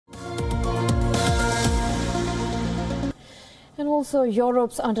also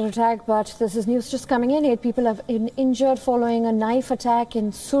Europe's under attack, but this is news just coming in. 8 people have been injured following a knife attack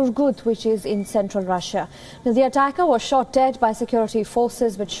in Surgut, which is in central Russia. Now, the attacker was shot dead by security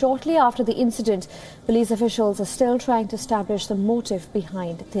forces, but shortly after the incident, police officials are still trying to establish the motive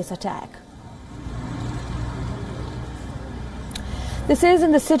behind this attack. This is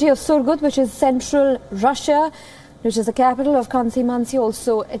in the city of Surgut, which is central Russia, which is the capital of Khanty-Mansi.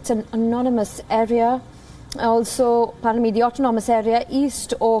 Also, it's an anonymous area. Also, the autonomous area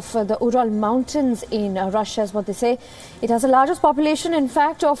east of the Ural Mountains in Russia is what they say. It has the largest population, in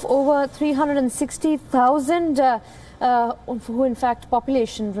fact, of over 360,000, who in fact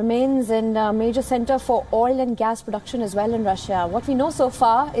population remains in a major center for oil and gas production as well in Russia. What we know so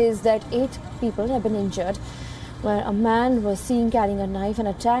far is that 8 people have been injured, where a man was seen carrying a knife and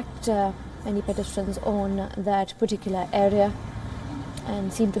attacked many pedestrians on that particular area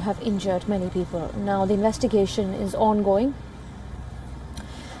and seemed to have injured many people. Now the investigation is ongoing.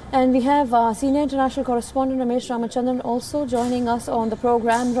 And we have our senior international correspondent Ramesh Ramachandran also joining us on the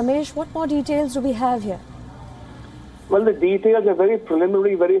program. Ramesh, what more details do we have here? Well, the details are very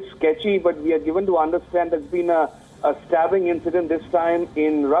preliminary, very sketchy, but we are given to understand there's been a stabbing incident this time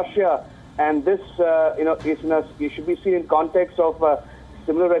in Russia. And this, it should be seen in context of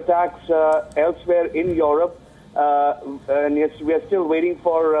similar attacks elsewhere in Europe. And yes, we are still waiting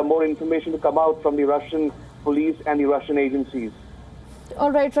for more information to come out from the Russian police and the Russian agencies.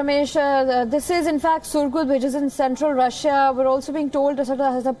 All right, Ramesh, this is in fact Surgut, which is in central Russia. We're also being told it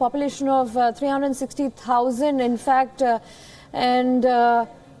has a population of 360,000, in fact,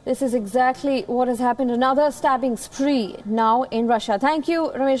 this is exactly what has happened. Another stabbing spree now in Russia. Thank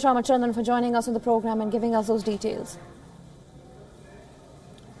you, Ramesh Ramachandran, for joining us on the program and giving us those details.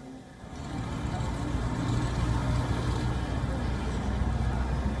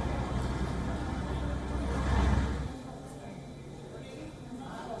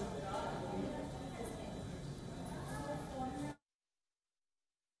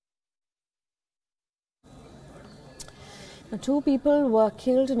 Now, 2 people were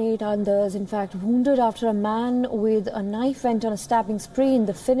killed and 8 others, in fact, wounded after a man with a knife went on a stabbing spree in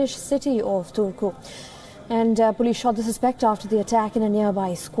the Finnish city of Turku. And police shot the suspect after the attack in a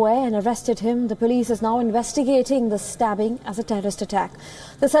nearby square and arrested him. The police is now investigating the stabbing as a terrorist attack.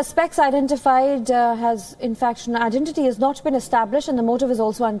 The suspect's identified identity has not been established, and the motive is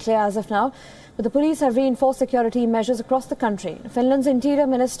also unclear as of now. But the police have reinforced security measures across the country. Finland's Interior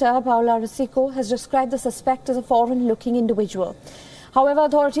Minister Paula Risikko has described the suspect as a foreign-looking individual. However,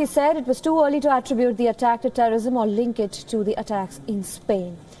 authorities said it was too early to attribute the attack to terrorism or link it to the attacks in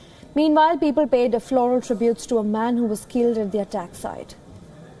Spain. Meanwhile, people paid floral tributes to a man who was killed at the attack site.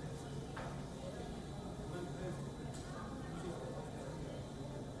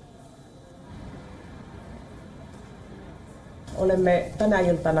 Olemme tänä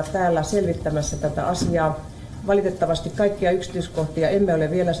iltana täällä selvittämässä tätä asiaa. Valitettavasti kaikkia yksityiskohtia emme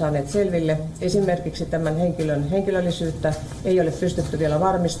ole vielä saaneet selville. Esimerkiksi tämän henkilön henkilöllisyyttä ei ole pystytty vielä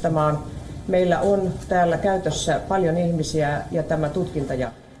varmistamaan. Meillä on täällä käytössä paljon ihmisiä ja tämä tutkinta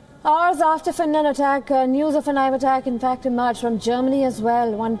jatkuu. Hours after Finland attack, news of a knife attack in fact emerged from Germany as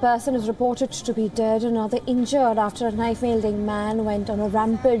well. One person is reported to be dead, another injured after a knife-wielding man went on a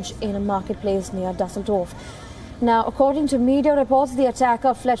rampage in a marketplace near Düsseldorf. Now, according to media reports, the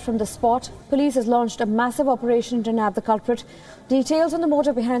attacker fled from the spot. Police has launched a massive operation to nab the culprit. Details on the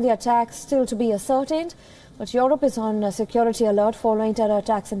motive behind the attack still to be ascertained, but Europe is on a security alert following terror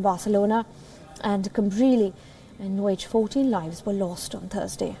attacks in Barcelona and Cambrili, in which 14 lives were lost on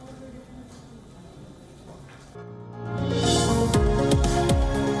Thursday.